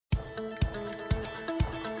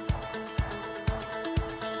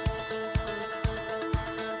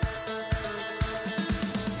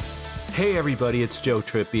Hey everybody, it's Joe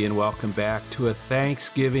Trippi and welcome back to a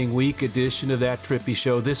Thanksgiving week edition of That Trippi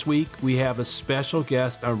Show. This week we have a special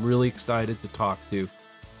guest I'm really excited to talk to.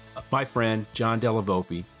 My friend John Della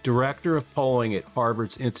Volpe, Director of Polling at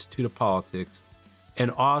Harvard's Institute of Politics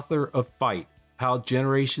and author of Fight, How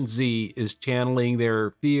Generation Z is Channeling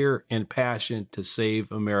Their Fear and Passion to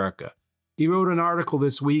Save America. He wrote an article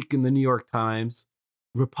this week in the New York Times,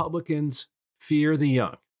 Republicans Fear the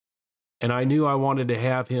Young. And I knew I wanted to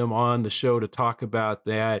have him on the show to talk about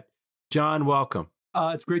that. John, welcome.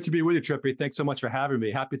 It's great to be with you, Trippy. Thanks so much for having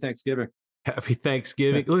me. Happy Thanksgiving. Happy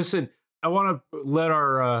Thanksgiving. Listen, I want to let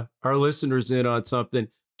our listeners in on something.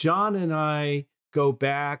 John and I go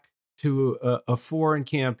back to a foreign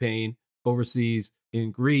campaign overseas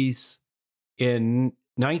in Greece in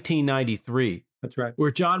 1993. That's right.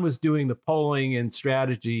 Where John was doing the polling and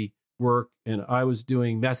strategy work, and I was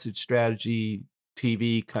doing message strategy,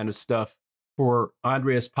 TV kind of stuff for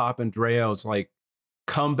Andreas Papandreou's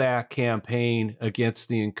comeback campaign against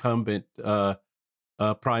the incumbent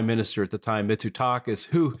prime minister at the time, Mitsotakis,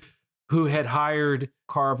 who had hired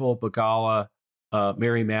Carvel, Bagala,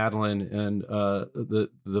 Mary Madeline, and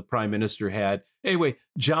the prime minister had. Anyway,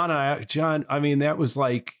 John, I mean, that was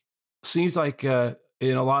seems like in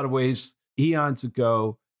a lot of ways eons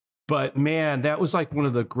ago. But man, that was one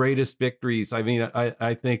of the greatest victories. I mean,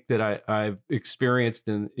 I think that I've experienced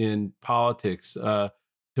in politics to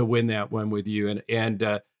win that one with you.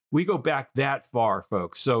 And we go back that far,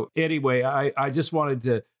 folks. So anyway, I just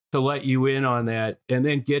wanted to let you in on that and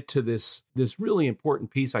then get to this really important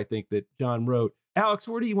piece, I think, that John wrote. Alex,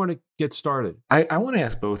 where do you want to get started? I want to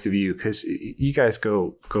ask both of you, because you guys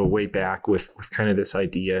go way back with kind of this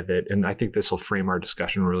idea that, and I think this will frame our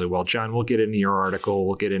discussion really well. John, we'll get into your article.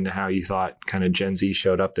 We'll get into how you thought kind of Gen Z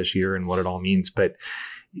showed up this year and what it all means. But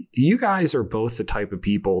you guys are both the type of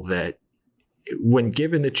people that when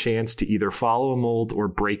given the chance to either follow a mold or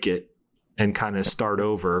break it and kind of start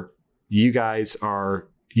over, you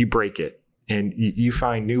break it. And you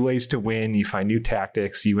find new ways to win. You find new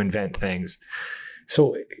tactics. You invent things.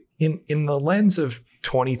 So in the lens of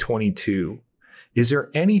 2022, is there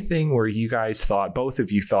anything where you guys thought, both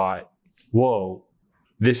of you thought, whoa,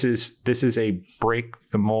 this is a break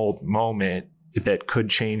the mold moment that could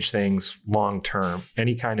change things long term?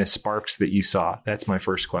 Any kind of sparks that you saw? That's my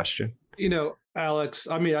first question. Alex,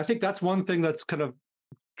 I mean, I think that's one thing that's kind of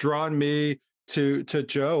drawn me to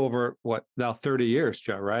Joe over now 30 years,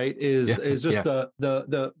 Joe, right? Is just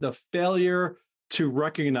the failure to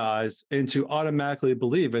recognize and to automatically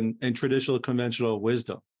believe in traditional conventional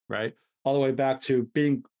wisdom, right? All the way back to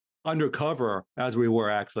being undercover as we were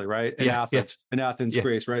actually, right? In Athens,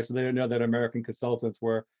 Greece, right? So they didn't know that American consultants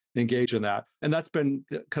were engaged in that. And that's been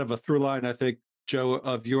kind of a through line, I think, Joe,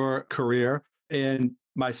 of your career. And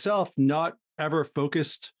myself, not ever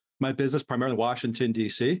focused my business primarily in Washington,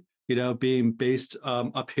 D.C., being based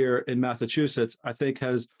up here in Massachusetts, I think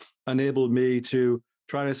has enabled me to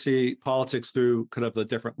try to see politics through kind of the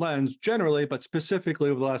different lens generally, but specifically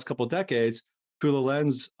over the last couple of decades through the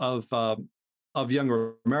lens of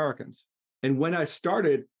younger Americans. And when I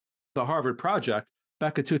started the Harvard Project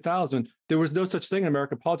back in 2000, there was no such thing in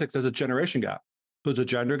American politics as a generation gap. There was a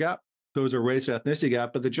gender gap, there was a race and ethnicity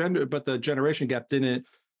gap, but the generation gap didn't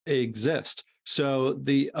exist. So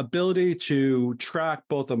the ability to track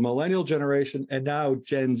both the millennial generation and now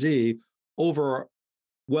Gen Z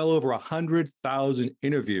well over 100,000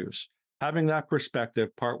 interviews, having that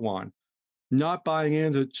perspective, part one, not buying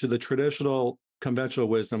into the traditional conventional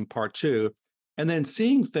wisdom, part two, and then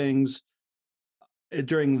seeing things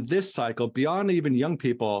during this cycle beyond even young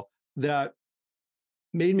people that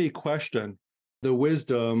made me question the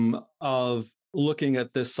wisdom of looking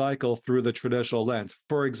at this cycle through the traditional lens.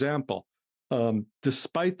 For example,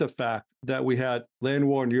 despite the fact that we had land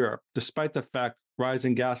war in Europe, despite the fact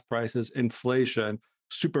rising gas prices, inflation,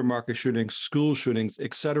 supermarket shootings, school shootings,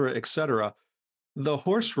 et cetera, the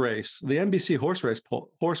horse race, the NBC horse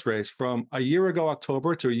race from a year ago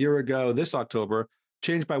October to a year ago this October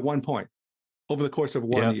changed by 1 point over the course of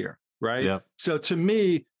 1 year, right? Yeah. So to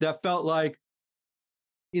me, that felt like,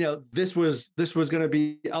 this was going to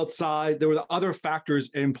be outside. There were other factors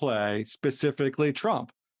in play, specifically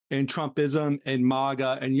Trump and Trumpism and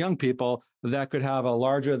MAGA and young people that could have a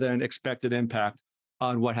larger than expected impact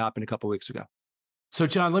on what happened a couple of weeks ago. So,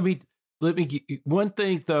 John, let me one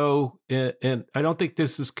thing though, and I don't think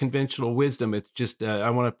this is conventional wisdom. It's just I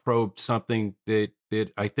want to probe something that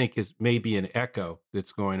I think is maybe an echo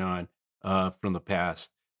that's going on from the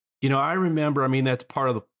past. I remember. I mean, that's part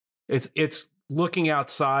of it's looking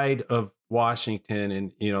outside of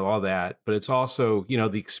Washington and all that, but it's also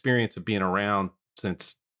the experience of being around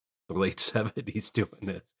since the late 70s doing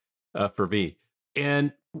this. for me.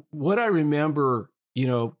 And what I remember,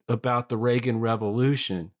 about the Reagan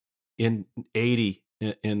Revolution in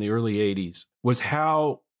in the early 80s, was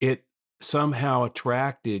how it somehow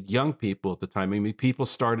attracted young people at the time. I mean, people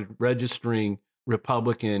started registering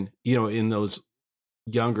Republican, in those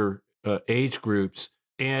younger age groups.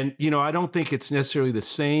 And, I don't think it's necessarily the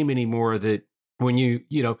same anymore that when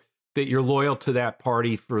that you're loyal to that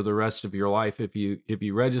party for the rest of your life if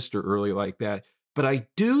you register early like that. But I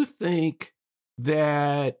do think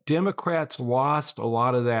that Democrats lost a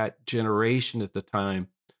lot of that generation at the time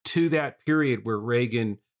to that period where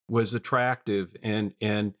Reagan was attractive and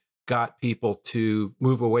got people to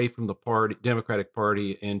move away from the Democratic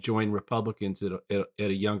Party and join Republicans at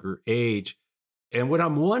a younger age. And what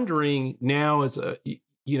I'm wondering now is,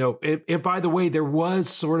 and by the way, there was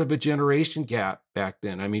sort of a generation gap back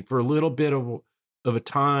then. I mean, for a little bit of a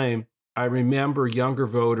time, I remember younger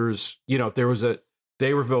voters,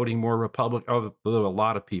 they were voting more Republican, although a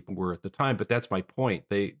lot of people were at the time, but that's my point.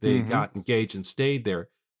 They got engaged and stayed there.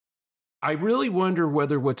 I really wonder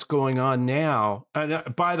whether what's going on now, and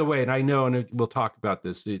by the way, and I know, and we'll talk about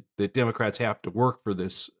this, the Democrats have to work for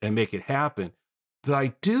this and make it happen. But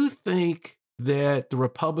I do think that the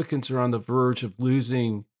Republicans are on the verge of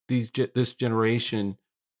losing this generation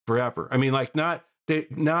forever. I mean, like not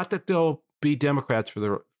that they'll be Democrats for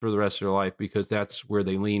the rest of their life because that's where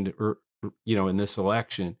they leaned, in this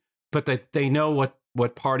election, but that they know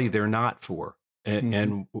what party they're not for.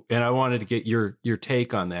 And I wanted to get your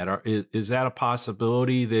take on that. Is that a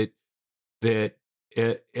possibility that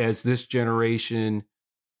as this generation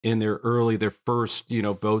in their first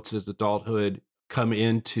votes as adulthood come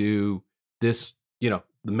into this the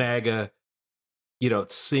MAGA,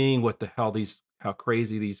 seeing what the hell how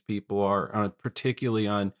crazy these people are, particularly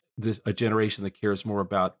on a generation that cares more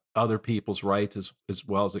about other people's rights as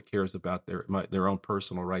well as it cares about their own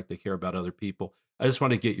personal right. They care about other people. I just want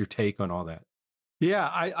to get your take on all that. Yeah,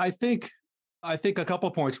 I think a couple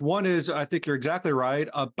of points. One is I think you're exactly right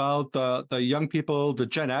about the young people, the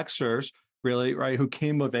Gen Xers, really, right, who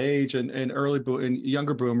came of age and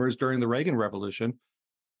younger boomers during the Reagan Revolution.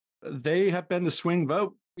 They have been the swing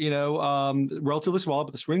vote, relatively small,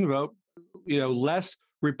 but the swing vote, less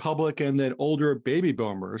Republican than older baby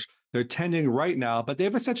boomers. They're tending right now, but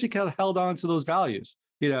they've essentially held on to those values,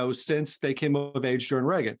 since they came of age during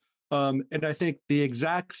Reagan. And I think the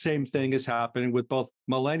exact same thing is happening with both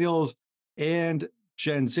millennials and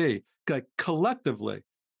Gen Z. Like collectively,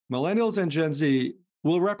 millennials and Gen Z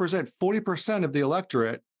will represent 40% of the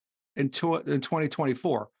electorate in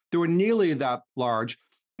 2024. They were nearly that large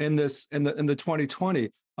in the 2020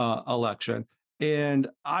 election. And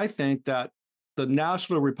I think that the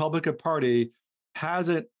National Republican Party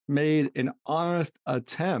hasn't made an honest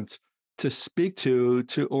attempt to speak to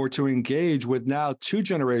engage with now two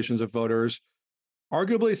generations of voters,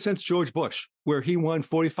 arguably since George Bush, where he won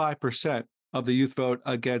 45% of the youth vote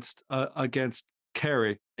against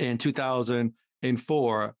Kerry in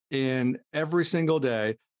 2004. And every single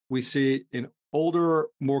day, we see an older,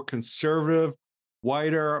 more conservative,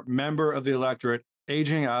 whiter member of the electorate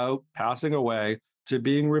aging out, passing away, to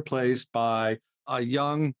being replaced by a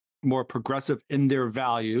young, more progressive in their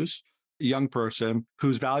values, young person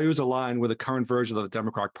whose values align with the current version of the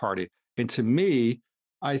Democratic Party. And to me,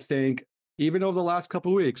 I think even over the last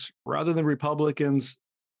couple of weeks, rather than Republicans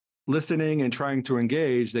listening and trying to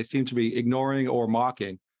engage, they seem to be ignoring or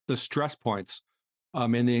mocking the stress points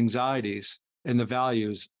and the anxieties and the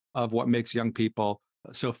values of what makes young people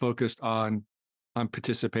so focused on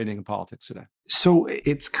participating in politics today. So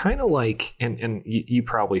it's kind of like, and you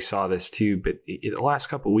probably saw this too, but in the last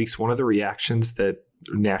couple of weeks, one of the reactions that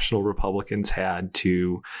national Republicans had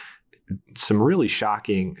to some really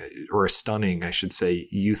shocking or stunning, I should say,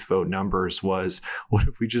 youth vote numbers was, what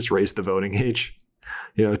if we just raised the voting age,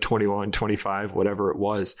 21, 25, whatever it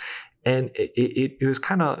was. And it was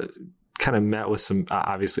kind of met with some,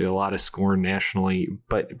 obviously a lot of scorn nationally,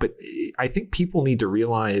 but I think people need to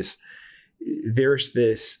realize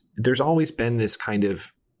there's always been this kind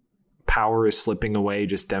of power is slipping away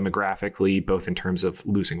just demographically, both in terms of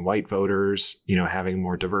losing white voters, having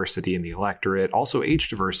more diversity in the electorate, also age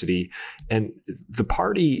diversity. And the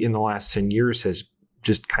party in the last 10 years has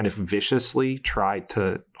just kind of viciously tried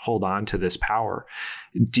to hold on to this power.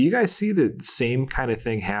 Do you guys see the same kind of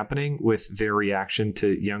thing happening with their reaction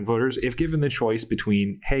to young voters? If given the choice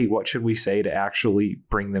between, hey, what should we say to actually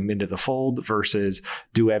bring them into the fold versus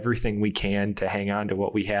do everything we can to hang on to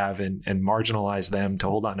what we have and marginalize them to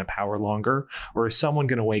hold on to power longer? Or is someone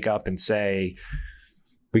going to wake up and say,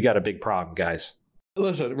 we got a big problem, guys?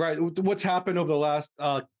 Listen, right. What's happened over the last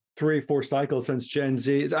 3-4 cycles since Gen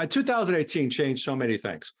Z, 2018 changed so many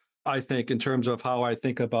things. I think, in terms of how I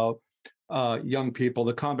think about young people,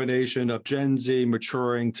 the combination of Gen Z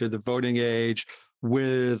maturing to the voting age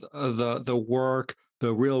with the work,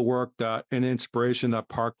 the real work that and inspiration that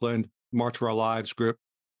Parkland March for Our Lives group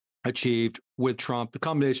achieved with Trump. The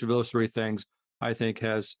combination of those three things, I think,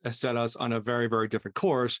 has set us on a very, very different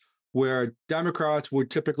course where Democrats would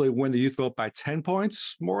typically win the youth vote by 10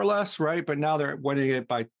 points, more or less, right? But now they're winning it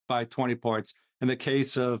by 20 points. In the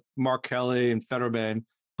case of Mark Kelly and Fetterman,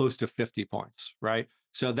 close to 50 points, right?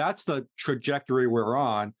 So that's the trajectory we're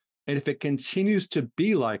on. And if it continues to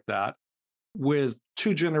be like that, with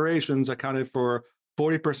two generations accounted for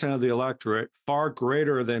 40% of the electorate, far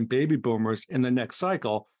greater than baby boomers in the next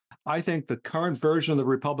cycle, I think the current version of the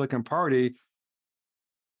Republican Party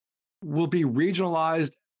will be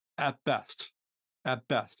regionalized at best, at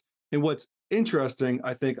best. And what's interesting,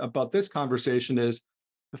 I think, about this conversation is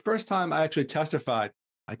the first time I actually testified,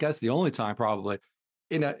 I guess the only time probably,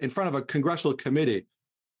 in front of a congressional committee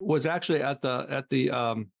was actually at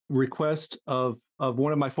the request of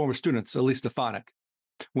one of my former students, Elise Stefanik,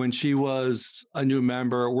 when she was a new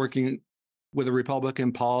member working with a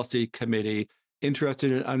Republican policy committee,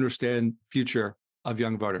 interested in understand future of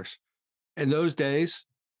young voters. In those days,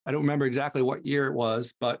 I don't remember exactly what year it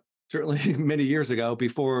was, but certainly many years ago,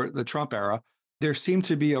 before the Trump era, there seemed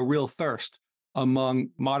to be a real thirst among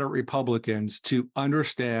moderate Republicans to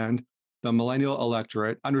understand the millennial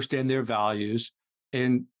electorate, understand their values,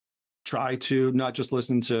 and try to not just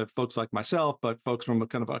listen to folks like myself, but folks from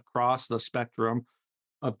kind of across the spectrum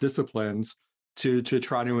of disciplines to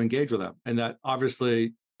try to engage with them. And that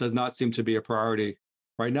obviously does not seem to be a priority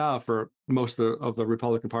right now for most of the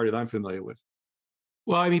Republican Party that I'm familiar with.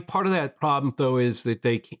 Well, I mean, part of that problem, though, is that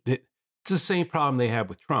it's the same problem they have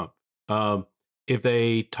with Trump. If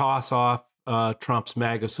they toss off Trump's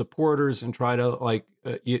MAGA supporters and try to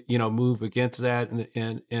move against that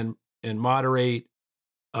and moderate,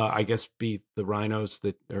 I guess, be the rhinos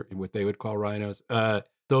that are what they would call rhinos.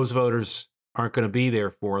 Those voters aren't going to be there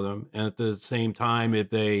for them. And at the same time, if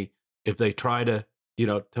they try to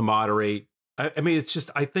to moderate, I mean, it's just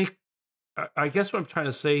I guess what I'm trying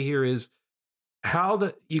to say here is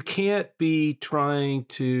how you can't be trying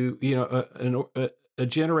to a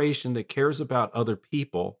generation that cares about other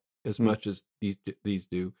people as much as these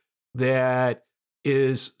do, that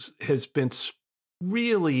has been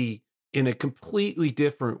really in a completely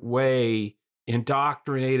different way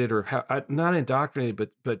indoctrinated, or not indoctrinated,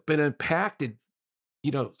 but been impacted,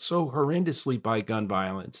 so horrendously by gun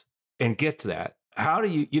violence, and get to that. How do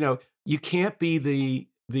you can't be the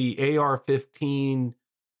AR-15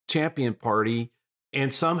 champion party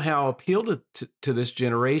and somehow appeal to this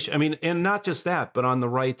generation. I mean, and not just that, but on the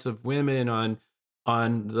rights of women, on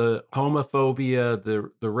the homophobia,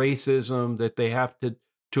 the racism, that they have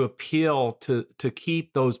to appeal to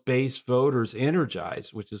keep those base voters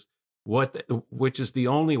energized, which is the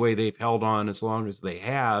only way they've held on as long as they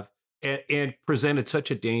have, and presented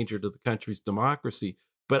such a danger to the country's democracy.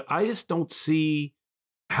 But I just don't see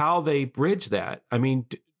how they bridge that. I mean,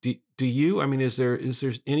 do you? I mean, is there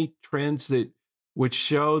any trends that would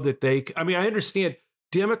show that they? I mean, I understand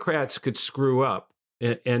Democrats could screw up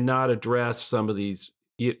and not address some of these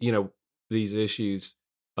these issues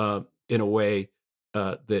in a way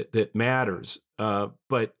that matters.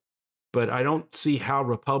 But I don't see how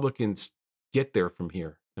Republicans get there from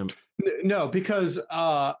here. No, because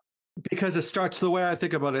it starts, the way I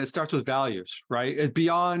think about it, it starts with values, right? It,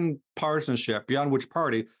 beyond partisanship, beyond which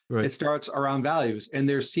party, right. It starts around values. And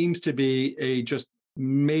there seems to be a just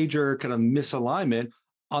major kind of misalignment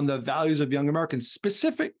on the values of young Americans,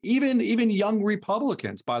 specific, even young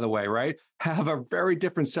Republicans, by the way, right, have a very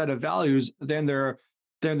different set of values than their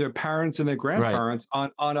parents and their grandparents, right,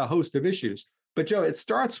 on a host of issues. But Joe, it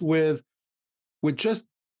starts with just,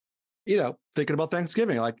 thinking about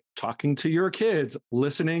Thanksgiving, like talking to your kids,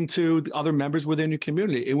 listening to the other members within your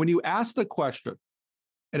community. And when you ask the question,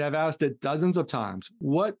 and I've asked it dozens of times,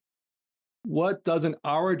 what doesn't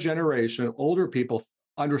our generation, older people,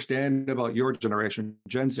 understand about your generation,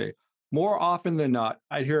 Gen Z? More often than not,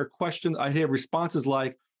 I hear responses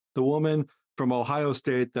like the woman from Ohio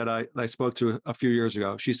State that I spoke to a few years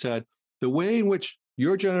ago. She said, the way in which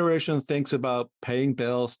your generation thinks about paying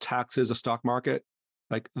bills, taxes, a stock market,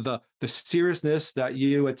 like the seriousness that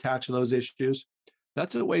you attach to those issues,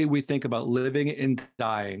 that's the way we think about living and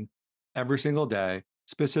dying every single day.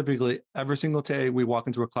 Specifically, every single day we walk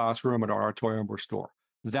into a classroom, an auditorium, or store.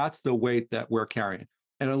 That's the weight that we're carrying.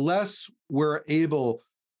 And unless we're able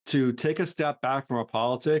to take a step back from our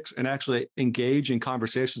politics and actually engage in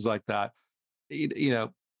conversations like that,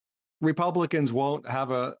 Republicans won't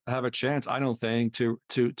have a chance, I don't think, to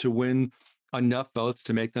win enough votes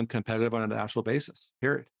to make them competitive on a national basis,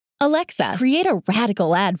 period. Alexa, create a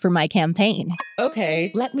radical ad for my campaign.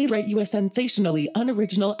 Okay, let me write you a sensationally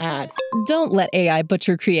unoriginal ad. Don't let AI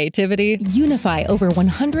butcher creativity. Unify over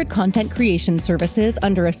 100 content creation services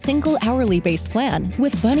under a single hourly based plan.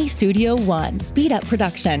 With Bunny Studio One, speed up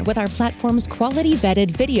production with our platform's quality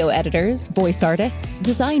vetted video editors, voice artists,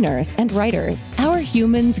 designers, and writers. Our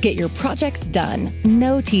humans get your projects done.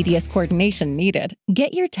 No tedious coordination needed.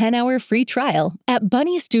 Get your 10-hour free trial at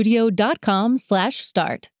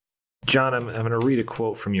bunnystudio.com/start. John, I'm going to read a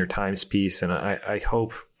quote from your Times piece, and I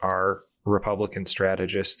hope our Republican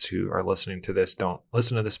strategists who are listening to this don't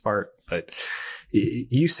listen to this part, but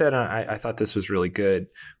you said, I thought this was really good.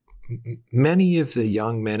 Many of the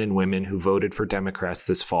young men and women who voted for Democrats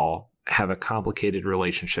this fall have a complicated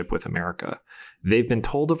relationship with America. They've been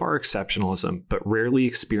told of our exceptionalism, but rarely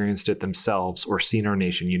experienced it themselves or seen our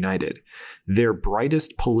nation united. Their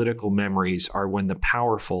brightest political memories are when the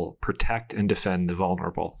powerful protect and defend the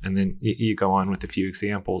vulnerable. And then you go on with a few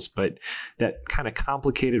examples, but that kind of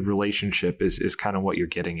complicated relationship is kind of what you're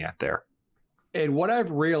getting at there. And what I've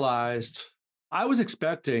realized, I was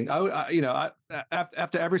expecting,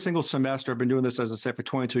 after every single semester, I've been doing this, as I said, for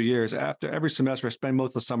 22 years. After every semester, I spend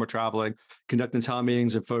most of the summer traveling, conducting town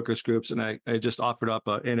meetings and focus groups. And I just offered up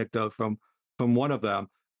an anecdote from one of them.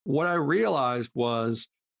 What I realized was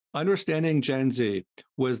understanding Gen Z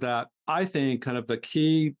was that I think kind of the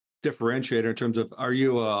key differentiator in terms of, are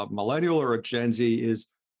you a millennial or a Gen Z, is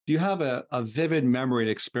do you have a vivid memory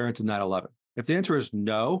and experience of 9/11? If the answer is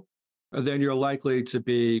no, then you're likely to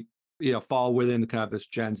be fall within kind of this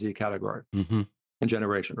Gen Z category and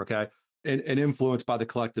generation, okay? And influenced by the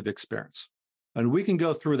collective experience. And we can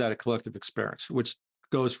go through that collective experience, which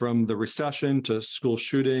goes from the recession to school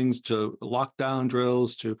shootings, to lockdown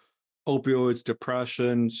drills, to opioids,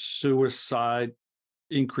 depression, suicide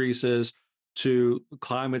increases, to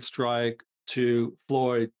climate strike, to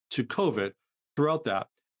Floyd, to COVID, throughout that.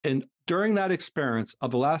 And during that experience of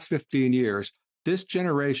the last 15 years, this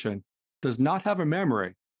generation does not have a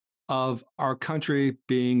memory of our country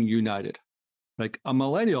being united. Like a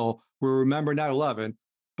millennial will remember 9/11,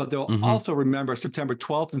 but they'll also remember September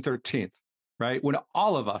 12th and 13th, right? When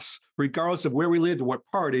all of us, regardless of where we lived or what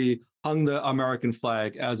party, hung the American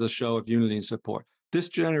flag as a show of unity and support. This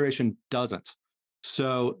generation doesn't.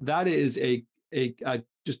 So that is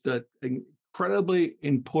just an incredibly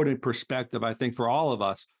important perspective, I think, for all of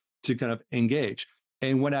us to kind of engage.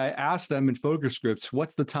 And when I ask them in focus groups,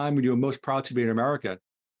 what's the time when you were most proud to be an American?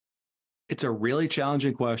 It's a really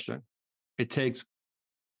challenging question. It takes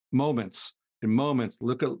moments and moments.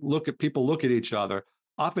 Look at people, look at each other.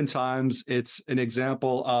 Oftentimes, it's an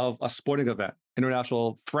example of a sporting event,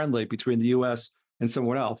 international friendly between the U.S. and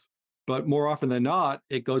someone else. But more often than not,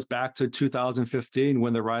 it goes back to 2015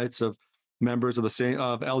 when the rights of members of the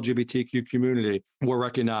LGBTQ community were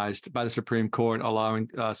recognized by the Supreme Court, allowing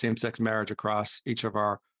same-sex marriage across each of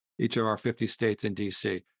our 50 states in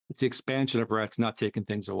D.C. It's the expansion of rights, not taking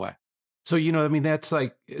things away. So, that's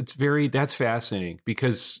that's fascinating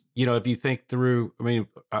because, if you think through, when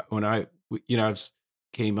I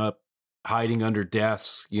came up hiding under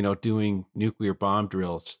desks, doing nuclear bomb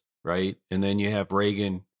drills, right? And then you have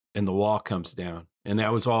Reagan and the wall comes down. And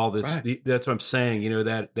that was all this, right. That's what I'm saying,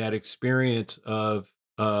 that experience of,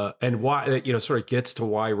 and why, sort of gets to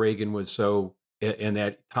why Reagan was so, in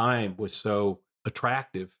that time was so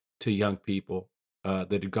attractive to young people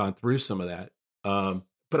that had gone through some of that.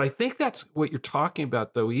 But I think that's what you're talking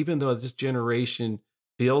about, though, even though this generation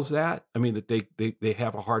feels that, that they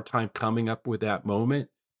have a hard time coming up with that moment.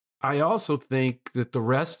 I also think that the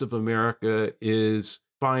rest of America is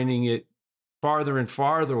finding it farther and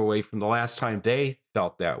farther away from the last time they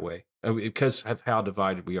felt that way because of how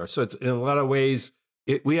divided we are. So it's in a lot of ways,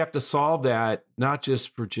 we have to solve that, not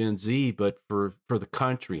just for Gen Z, but for the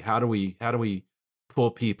country. How do we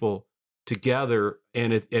pull people together?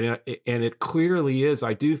 And it clearly is,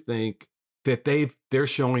 I do think that they're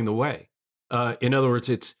showing the way. In other words,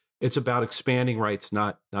 it's about expanding rights,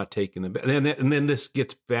 not taking them. And then this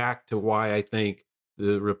gets back to why I think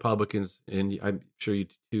the Republicans, and I'm sure you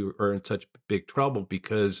two, are in such big trouble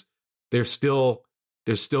because they're still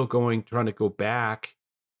trying to go back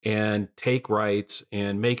and take rights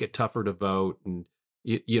and make it tougher to vote, and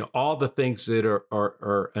all the things that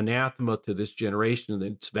are anathema to this generation and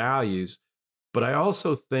its values. But I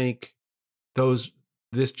also think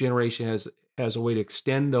this generation has a way to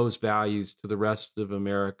extend those values to the rest of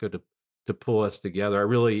America to pull us together.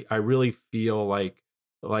 I really feel like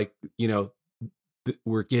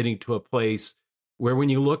we're getting to a place where when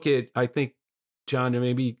you look at, I think, John, and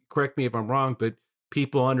maybe correct me if I'm wrong, but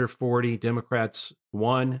people under 40, Democrats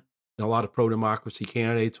won a lot of pro-democracy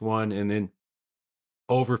candidates won, and then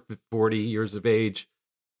over 40 years of age,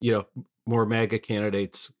 more MAGA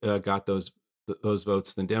candidates got those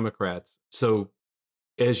votes than Democrats. So,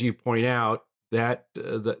 as you point out, that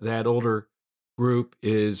older group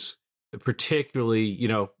is particularly,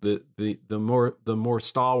 the more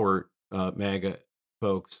stalwart MAGA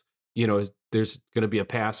folks. There's going to be a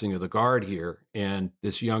passing of the guard here, and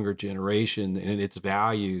this younger generation and its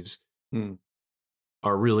values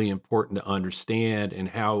are really important to understand, and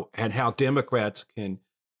how Democrats can.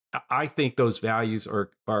 I think those values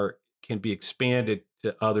can be expanded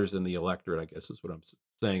to others in the electorate, I guess is what I'm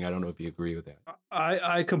saying. I don't know if you agree with that.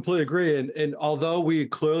 I completely agree. And although we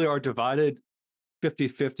clearly are divided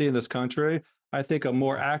 50-50 in this country, I think a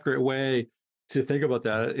more accurate way to think about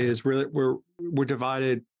that is really we're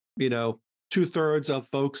divided, 2/3 of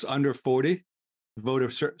folks under 40 vote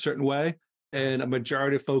a certain way, and a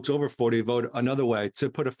majority of folks over 40 vote another way. To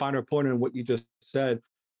put a finer point on what you just said,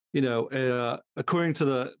 according to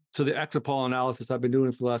the exit poll analysis I've been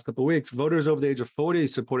doing for the last couple of weeks, voters over the age of 40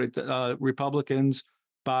 supported Republicans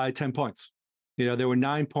by 10 points. There were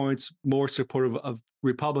 9 points more supportive of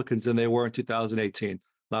Republicans than they were in 2018,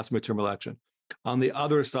 last midterm election. On the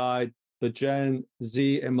other side, the Gen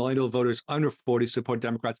Z and millennial voters under 40 support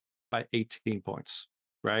Democrats by 18 points,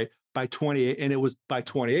 right? By 28, and it was by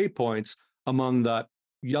 28 points among the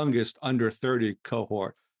youngest under 30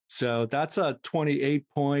 cohort. So that's a 28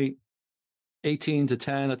 point, 18 to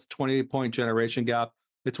 10, that's a 28 point generation gap.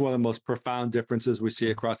 It's one of the most profound differences we see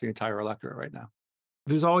across the entire electorate right now.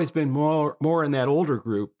 There's always been more in that older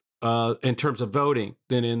group in terms of voting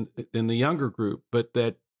than in the younger group, but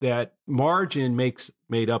that margin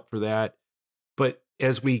made up for that. But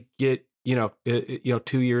as we get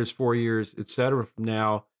 2 years, 4 years, et cetera, from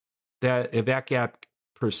now, that if that gap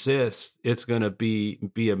persists, it's going to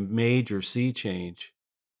be a major sea change,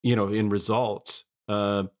 in results.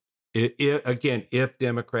 If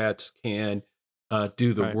Democrats can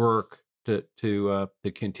do the work to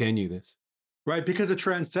continue this. Right, because it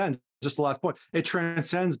transcends, just the last point, it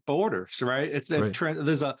transcends borders, right?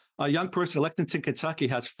 There's a young person in Lexington, Kentucky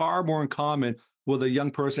has far more in common with a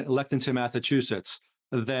young person in Lexington, Massachusetts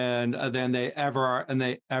than they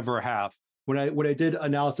ever have. When I did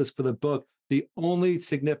analysis for the book, the only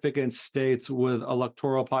significant states with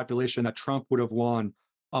electoral population that Trump would have won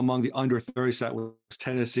among the under 30 set was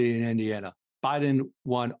Tennessee and Indiana. Biden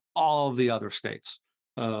won all of the other states.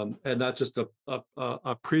 And that's just a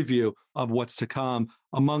preview of what's to come.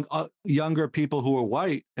 Among younger people who are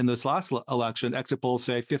white in this last election, exit polls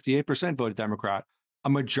say 58% voted Democrat. A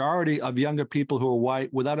majority of younger people who are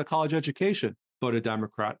white without a college education voted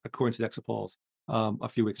Democrat, according to the exit polls a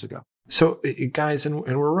few weeks ago. So, guys, and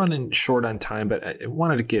we're running short on time, but I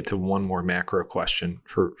wanted to get to one more macro question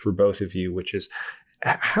for both of you, which is,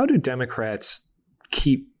 how do Democrats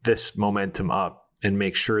keep this momentum up and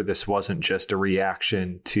make sure this wasn't just a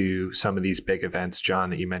reaction to some of these big events, John,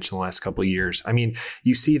 that you mentioned the last couple of years? I mean,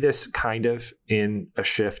 you see this kind of in a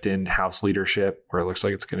shift in House leadership, where it looks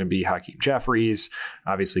like it's going to be Hakeem Jeffries,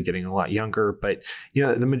 obviously getting a lot younger. But,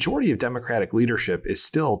 the majority of Democratic leadership is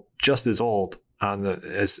still just as old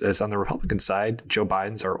as on the Republican side. Joe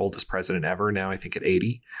Biden's our oldest president ever, now I think at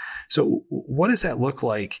 80. So what does that look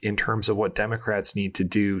like in terms of what Democrats need to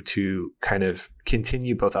do to kind of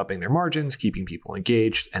continue both upping their margins, keeping people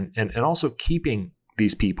engaged, and also keeping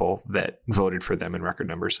these people that voted for them in record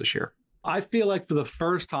numbers this year? I feel like for the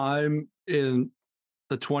first time in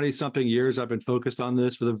the 20-something years I've been focused on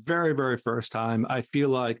this, for the very, very first time, I feel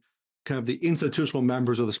like kind of the institutional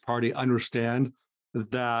members of this party understand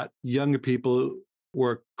that younger people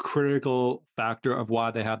were a critical factor of why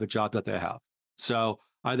they have the job that they have. So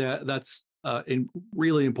that's a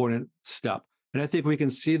really important step. And I think we can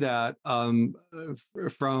see that from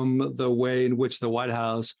the way in which the White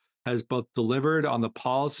House has both delivered on the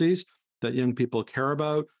policies that young people care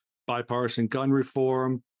about, bipartisan gun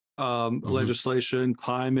reform, legislation,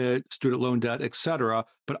 climate, student loan debt, et cetera,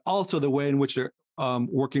 but also the way in which they're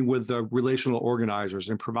working with the relational organizers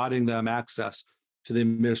and providing them access to the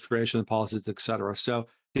administration and policies, et cetera. So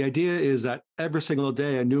the idea is that every single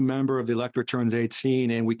day, a new member of the electorate turns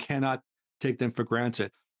 18, and we cannot take them for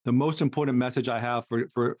granted. The most important message I have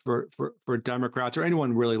for Democrats or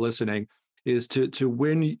anyone really listening is to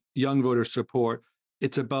win young voter support.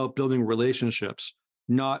 It's about building relationships,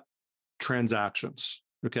 not transactions.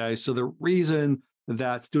 Okay. So the reason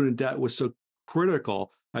that student debt was so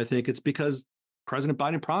critical, I think it's because President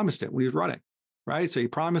Biden promised it when he was running. Right. So you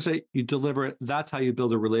promise it, you deliver it. That's how you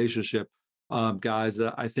build a relationship, guys,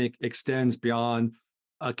 that I think extends beyond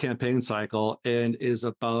a campaign cycle and is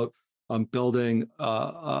about building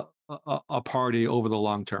a party over the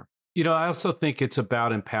long term. I also think it's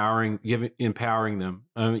about empowering them.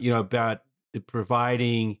 About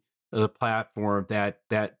providing the platform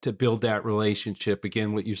that to build that relationship.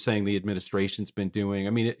 Again, what you're saying, the administration's been doing. I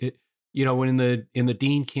mean, when in the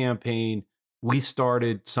Dean campaign, we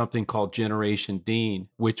started something called Generation Dean,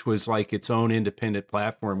 which was like its own independent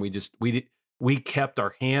platform. We kept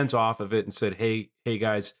our hands off of it and said, hey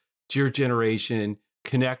guys, it's your generation.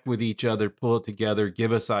 Connect with each other, pull it together,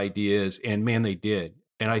 give us ideas, and man, they did.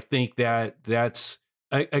 And I think that's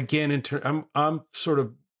again, I'm sort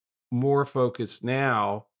of more focused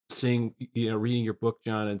now, seeing, reading your book,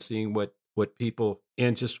 John, and seeing what people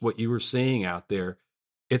and just what you were seeing out there.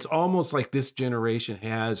 It's almost like this generation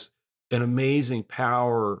has an amazing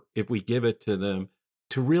power, if we give it to them,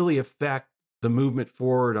 to really affect the movement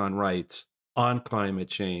forward on rights, on climate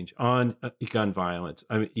change, on gun violence.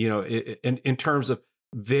 I mean, in terms of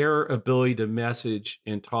their ability to message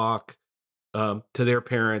and talk to their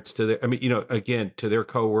parents, to their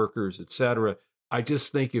coworkers, et cetera. I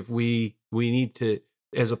just think if we need to,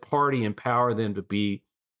 as a party, empower them to be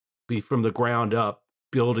from the ground up,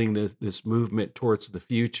 building this movement towards the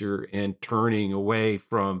future and turning away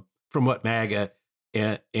from what MAGA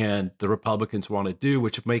and the Republicans want to do,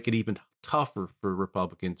 which would make it even tougher for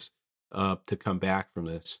Republicans to come back from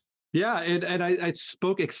this. Yeah, and I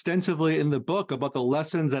spoke extensively in the book about the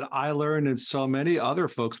lessons that I learned and so many other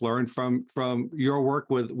folks learned from your work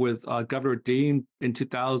with Governor Dean in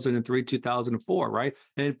 2003, 2004, right?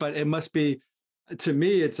 But it must be, to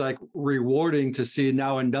me, it's like rewarding to see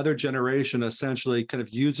now another generation essentially kind of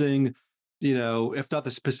using, if not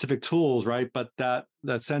the specific tools, right, but that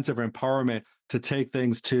sense of empowerment to take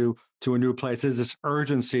things to a new place. There's this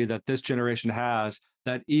urgency that this generation has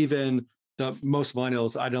that even the most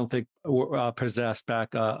millennials, I don't think, possessed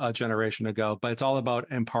back a generation ago. But it's all about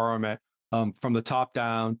empowerment from the top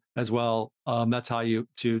down as well. That's how you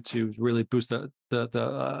to really boost the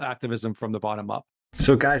activism from the bottom up.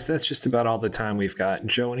 So, guys, that's just about all the time we've got.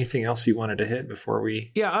 Joe, anything else you wanted to hit before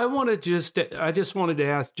we? Yeah, I just wanted to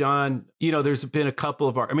ask John. There's been a couple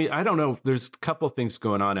of I don't know. There's a couple of things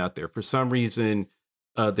going on out there. For some reason,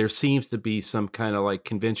 there seems to be some kind of like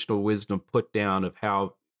conventional wisdom put down of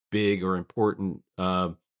how big or important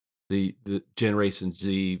the Generation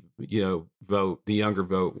Z vote, the younger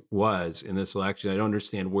vote, was in this election. I don't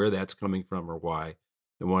understand where that's coming from or why.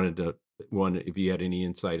 I wanted if you had any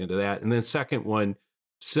insight into that. And then second one,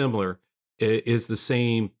 similar, is the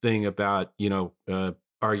same thing about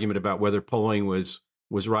argument about whether polling was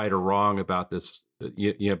right or wrong about this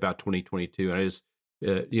about 2022. And I just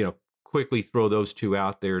quickly throw those two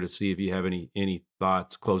out there to see if you have any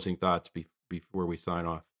thoughts, closing thoughts before we sign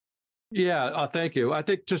off. Yeah, thank you. I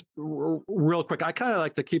think just real quick, I kind of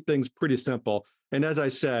like to keep things pretty simple. And as I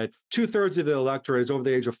said, 2/3 of the electorate is over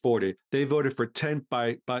the age of 40. They voted for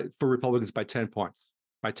for Republicans by 10 points.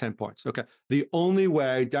 By 10 points. Okay. The only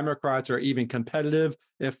way Democrats are even competitive,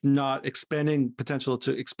 if not expanding potential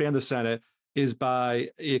to expand the Senate, is by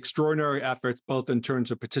extraordinary efforts, both in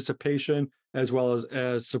terms of participation as well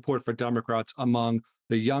as support for Democrats among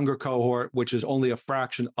the younger cohort, which is only a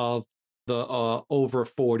fraction of the over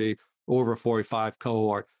 40, over 45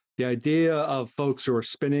 cohort. The idea of folks who are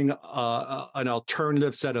spinning an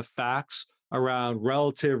alternative set of facts around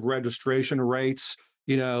relative registration rates,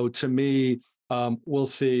 to me, we'll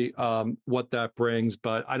see what that brings,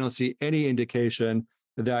 but I don't see any indication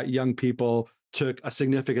that young people took a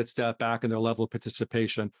significant step back in their level of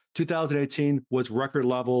participation. 2018 was record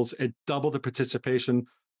levels. It doubled the participation,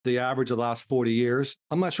 the average of the last 40 years.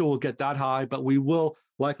 I'm not sure we'll get that high, but we will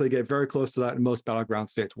likely get very close to that in most battleground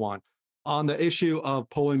states won. On the issue of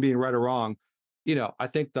polling being right or wrong, I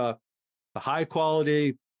think the high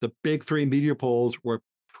quality, the big three media polls were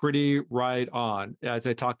pretty right on. As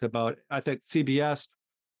I talked about, I think CBS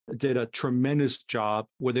did a tremendous job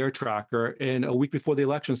with their tracker. And a week before the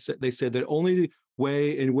election, they said that only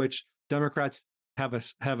way in which Democrats have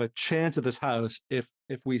a chance at this House if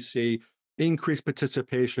we see increased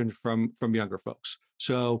participation from younger folks.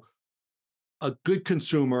 So a good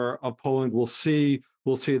consumer of polling will see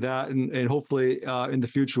that, and hopefully in the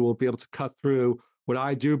future we'll be able to cut through what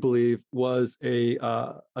I do believe was a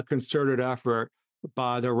concerted effort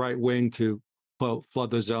by the right wing to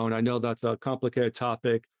flood the zone. I know that's a complicated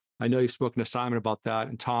topic. I know you've spoken to Simon about that,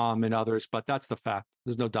 and Tom and others, but that's the fact.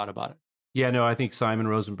 There's no doubt about it. Yeah, no, I think Simon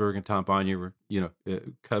Rosenberg and Tom Bonnier were,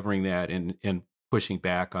 covering that and pushing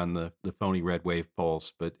back on the phony red wave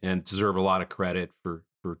polls, and deserve a lot of credit for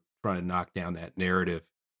trying to knock down that narrative.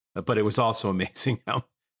 But it was also amazing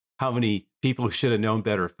how many people who should have known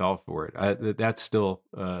better fell for it. That's still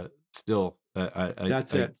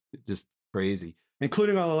that's it. Just crazy.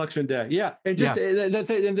 including on election day. Yeah, and just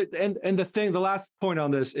the last point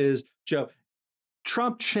on this is, Joe,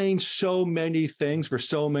 Trump changed so many things for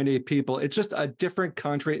so many people. It's just a different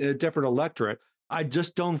country and a different electorate. I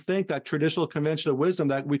just don't think that traditional conventional wisdom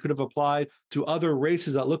that we could have applied to other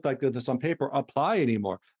races that look like this on paper apply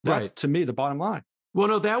anymore. That's, to me, the bottom line. Well,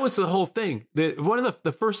 no, that was the whole thing. One of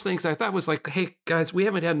the first things I thought was like, hey, guys, we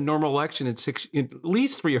haven't had a normal election in at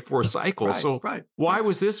least 3 or 4 cycles. Why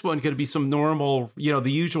was this one going to be some normal,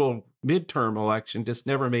 the usual midterm election? Just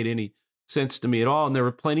never made any sense to me at all. And there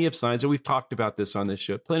were plenty of signs, and we've talked about this on this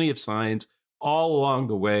show, plenty of signs all along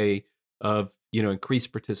the way of,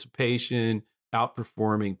 increased participation,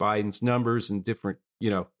 outperforming Biden's numbers and different,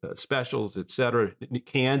 specials, et cetera.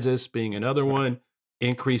 Kansas being another one.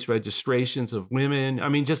 Increased registrations of women. I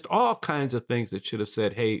mean, just all kinds of things that should have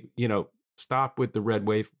said, hey, stop with the red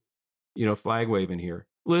wave, flag waving here.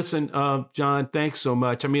 Listen, John, thanks so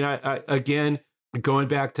much. I mean, I again, going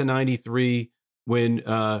back to 93, when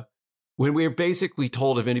we were basically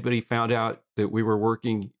told if anybody found out that we were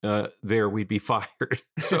working there, we'd be fired.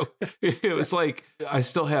 So it was like, I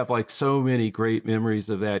still have like so many great memories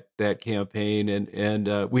of that campaign.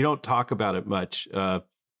 And we don't talk about it much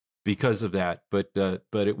because of that, but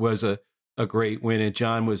it was a great win, and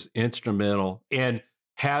John was instrumental and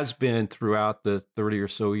has been throughout the 30 or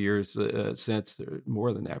so years since,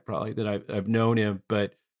 more than that probably, that I've known him.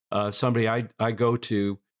 But somebody I go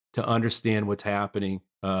to understand what's happening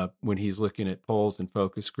when he's looking at polls and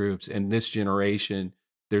focus groups. And this generation,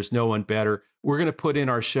 there's no one better. We're going to put in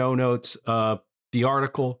our show notes the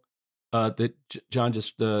article that John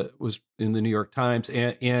just was in the New York Times,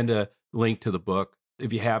 and a link to the book.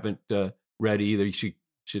 If you haven't read either, you should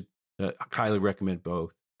highly recommend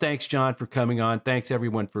both. Thanks, John, for coming on. Thanks,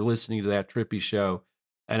 everyone, for listening to That Trippy Show.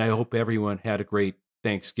 And I hope everyone had a great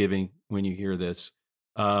Thanksgiving when you hear this.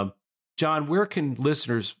 John, where can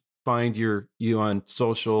listeners find you on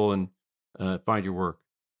social and find your work?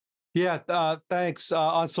 Yeah, thanks.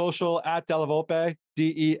 On social, at Dellavolpe,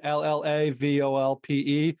 DELLAVOLPE.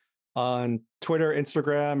 On Twitter,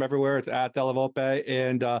 Instagram, everywhere, it's at Dellavolpe.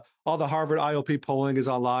 And all the Harvard IOP polling is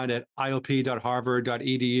online at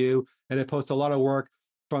iop.harvard.edu. And it posts a lot of work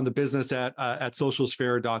from the business at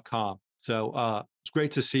socialsphere.com. So it's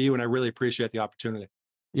great to see you, and I really appreciate the opportunity.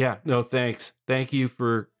 Yeah, no, thanks. Thank you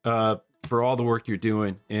for all the work you're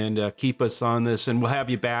doing, and keep us on this. And we'll have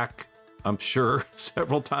you back, I'm sure,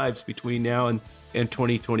 several times between now and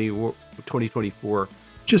 2024.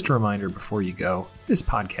 Just a reminder before you go, this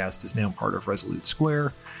podcast is now part of Resolute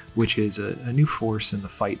Square, which is a new force in the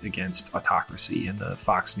fight against autocracy and the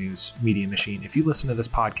Fox News media machine. If you listen to this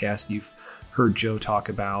podcast, you've heard Joe talk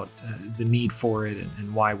about the need for it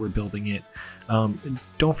and why we're building it.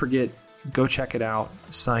 Don't forget, go check it out,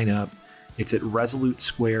 sign up. It's at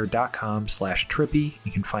resolutesquare.com/trippy.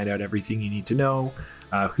 You can find out everything you need to know,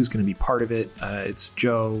 who's going to be part of it. It's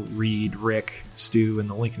Joe, Reed, Rick, Stu, and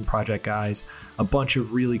the Lincoln Project guys. A bunch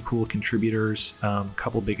of really cool contributors, a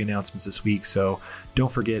couple big announcements this week. So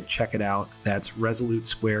don't forget, check it out. That's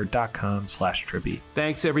resolutesquare.com/trippy.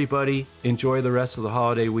 Thanks, everybody. Enjoy the rest of the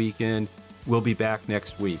holiday weekend. We'll be back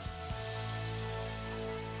next week.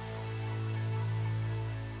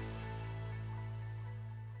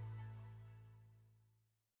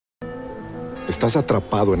 Estás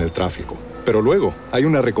atrapado en el tráfico, pero luego hay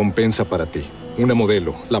una recompensa para ti. Una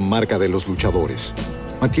Modelo, la marca de los luchadores.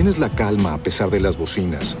 Mantienes la calma a pesar de las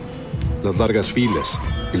bocinas, las largas filas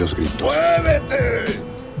y los gritos. ¡Muévete!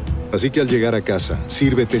 Así que al llegar a casa,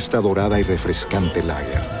 sírvete esta dorada y refrescante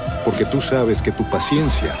lager, porque tú sabes que tu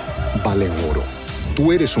paciencia vale oro.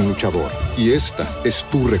 Tú eres un luchador y esta es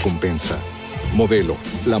tu recompensa. Modelo,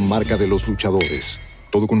 la marca de los luchadores.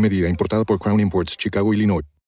 Todo con medida, importada por Crown Imports, Chicago, Illinois.